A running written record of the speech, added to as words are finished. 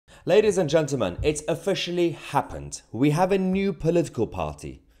Ladies and gentlemen, it's officially happened. We have a new political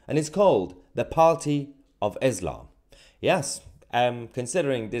party, and it's called the Party of Islam. Yes,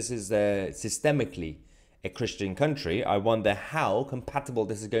 considering this is systemically a Christian country, I wonder how compatible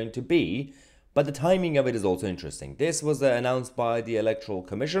this is going to be, but the timing of it is also interesting. This was announced by the Electoral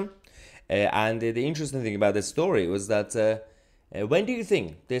Commission, and the interesting thing about this story was that when do you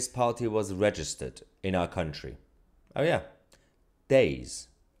think this party was registered in our country? Oh yeah, days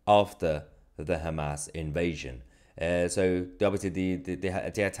after the Hamas invasion. So obviously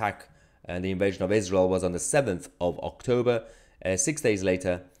the attack and the invasion of Israel was on the 7th of October. 6 days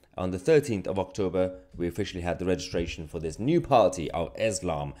later, on the 13th of October, we officially had the registration for this new party of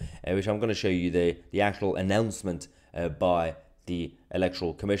Islam, which I'm going to show you the actual announcement by the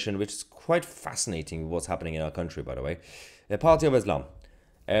Electoral Commission, which is quite fascinating what's happening in our country, by the way. The Party of Islam.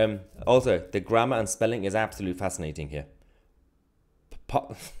 Also, the grammar and spelling is absolutely fascinating here.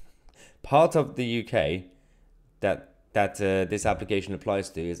 Part of the UK that this application applies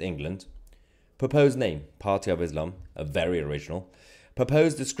to is England. Proposed name, Party of Islam, very original.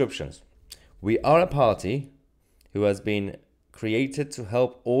 Proposed descriptions. We are a party who has been created to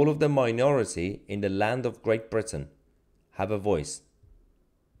help all of the minority in the land of Great Britain have a voice.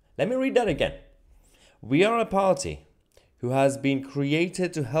 Let me read that again. We are a party who has been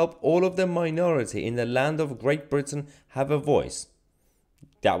created to help all of the minority in the land of Great Britain have a voice.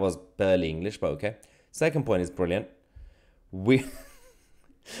 That was barely English, but okay. Second point is brilliant. We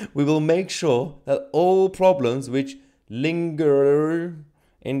will make sure that all problems which linger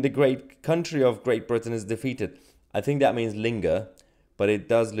in the great country of Great Britain is defeated. I think that means linger, but it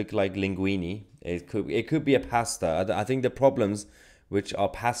does look like linguine. It could be a pasta. I think the problems which are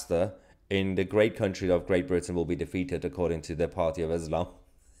pasta in the great country of Great Britain will be defeated according to the Party of Islam.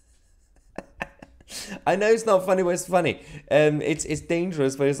 I know it's not funny, but it's funny. It's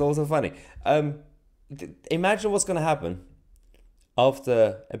dangerous, but it's also funny. Imagine what's going to happen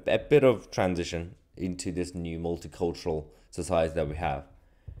after a bit of transition into this new multicultural society that we have.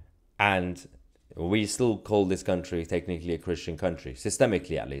 And we still call this country technically a Christian country,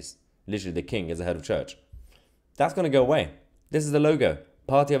 systemically at least. Literally the king is the head of church. That's going to go away. This is the logo,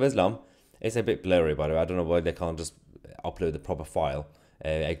 Party of Islam. It's a bit blurry, by the way. I don't know why they can't just upload the proper file,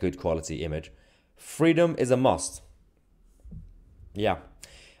 a good quality image. Freedom is a must. Yeah.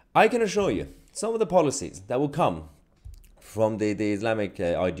 I can assure you, some of the policies that will come from the Islamic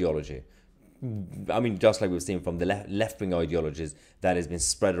ideology, I mean, just like we've seen from the left-wing ideologies that has been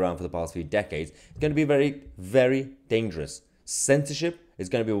spread around for the past few decades, it's going to be very, very dangerous. Censorship is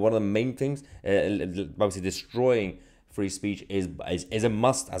going to be one of the main things. Obviously, destroying free speech is a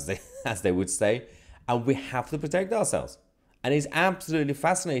must, as they would say, and we have to protect ourselves. And it's absolutely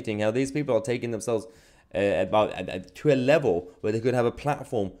fascinating how these people are taking themselves to a level where they could have a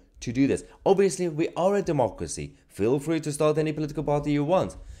platform to do this. Obviously, we are a democracy. Feel free to start any political party you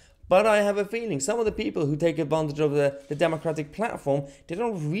want. But I have a feeling some of the people who take advantage of the democratic platform, they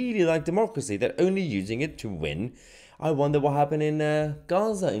don't really like democracy. They're only using it to win. I wonder what happened in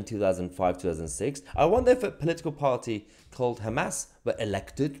Gaza in 2005, 2006. I wonder if a political party called Hamas were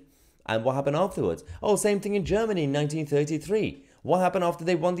elected. And what happened afterwards? Oh, same thing in Germany in 1933. What happened after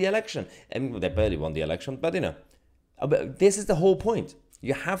they won the election? And they barely won the election, but you know. This is the whole point.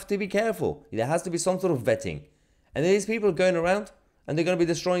 You have to be careful. There has to be some sort of vetting. And these people going around, and they're going to be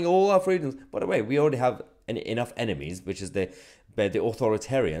destroying all our freedoms. By the way, we already have enough enemies, which is the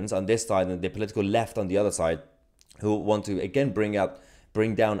authoritarians on this side and the political left on the other side, who want to, again,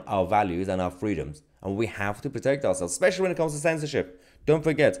 bring down our values and our freedoms. And we have to protect ourselves, especially when it comes to censorship. Don't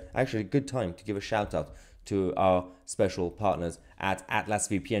forget, actually, a good time to give a shout out to our special partners at Atlas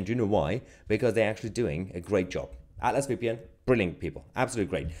VPN. Do you know why? Because they're actually doing a great job. Atlas VPN, brilliant people,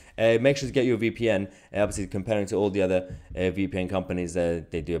 absolutely great. Make sure to get your VPN. Obviously, comparing to all the other VPN companies,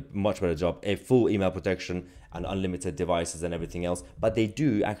 they do a much better job. A full email protection and unlimited devices and everything else. But they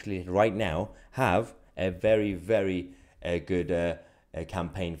do actually right now have a very, very good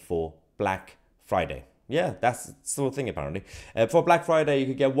campaign for Black Friday. Yeah, that's the sort of thing apparently. For Black Friday, you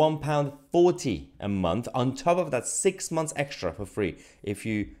could get £1.40 a month. On top of that, 6 months extra for free if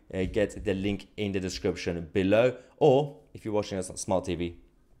you get the link in the description below. Or if you're watching us on Smart TV,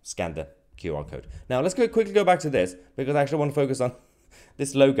 scan the QR code. Now, let's quickly go back to this because I actually want to focus on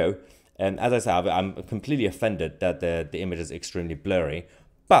this logo. And as I said, I'm completely offended that the image is extremely blurry.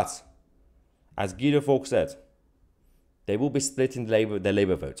 But, as Guido Fawkes said, they will be splitting the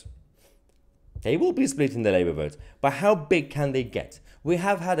Labour vote. They will be splitting the Labour vote. But how big can they get? We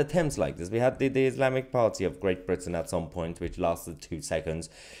have had attempts like this. We had the Islamic Party of Great Britain at some point, which lasted 2 seconds.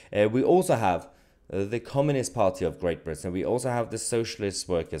 We also have the Communist Party of Great Britain. We also have the Socialist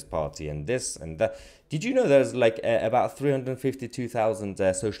Workers' Party and this and that. Did you know there's like about 352,000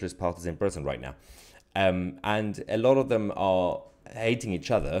 socialist parties in Britain right now? And a lot of them are hating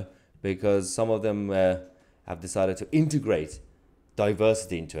each other because some of them have decided to integrate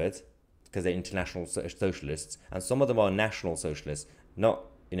diversity into it because they're international socialists, and some of them are national socialists, not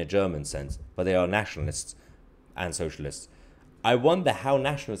in a German sense, but they are nationalists and socialists. I wonder how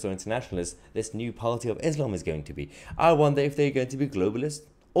nationalist or internationalist this new party of Islam is going to be. I wonder if they're going to be globalist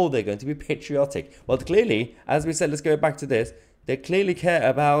or they're going to be patriotic. Well, clearly, as we said, let's go back to this. They clearly care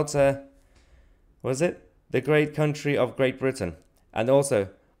about, what is it? The great country of Great Britain. And also,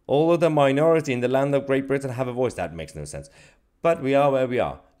 all of the minority in the land of Great Britain have a voice. That makes no sense. But we are where we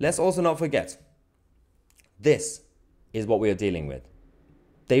are. Let's also not forget, this is what we are dealing with.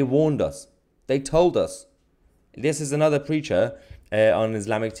 They warned us. They told us. This is another preacher on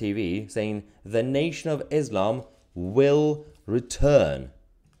Islamic TV saying the Nation of Islam will return.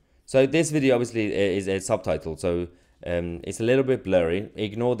 So this video obviously is subtitled, so it's a little bit blurry.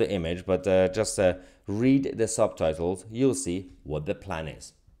 Ignore the image, but just read the subtitles. You'll see what the plan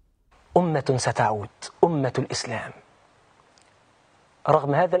is. أمة ستعود أمة الإسلام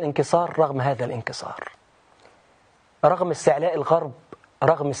رغم هذا الانكسار رغم هذا الانكسار رغم استعلاء الغرب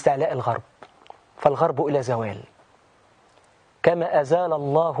رغم استعلاء الغرب فالغرب إلى زوال كما أزال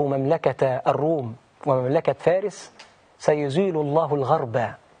الله مملكة الروم ومملكة فارس سيزيل الله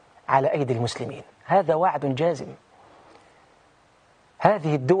الغرب على أيدي المسلمين هذا وعد جازم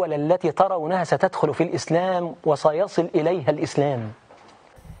هذه الدول التي ترونها ستدخل في الإسلام وسيصل إليها الإسلام.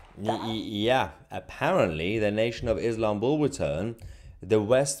 Yeah, apparently the Nation of Islam will return. The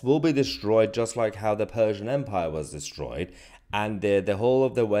West will be destroyed just like how the Persian Empire was destroyed, and the whole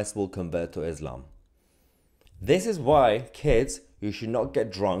of the West will convert to Islam. This is why, kids, you should not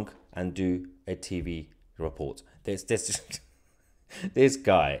get drunk and do a TV report. This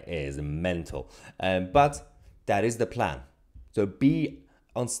guy is mental. But that is the plan. So be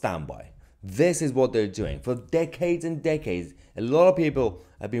on standby. This is what they're doing. For decades and decades, a lot of people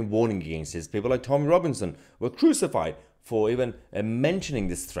have been warning against this. People like Tommy Robinson were crucified for even mentioning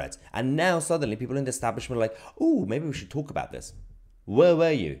this threat. And now suddenly people in the establishment are like, oh, maybe we should talk about this. Where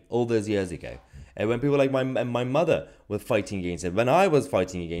were you all those years ago? And when people like my mother were fighting against it, when I was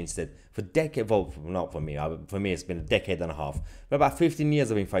fighting against it for decades, well, not for me, for me it's been a decade and a half, but about 15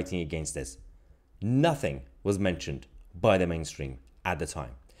 years I've been fighting against this. Nothing was mentioned by the mainstream at the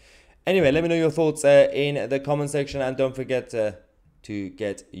time. Anyway, let me know your thoughts in the comment section, and don't forget to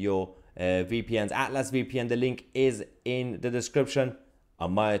get your VPNs. Atlas VPN, the link is in the description.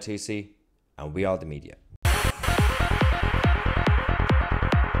 I'm Mahyar Tousi, and we are the media.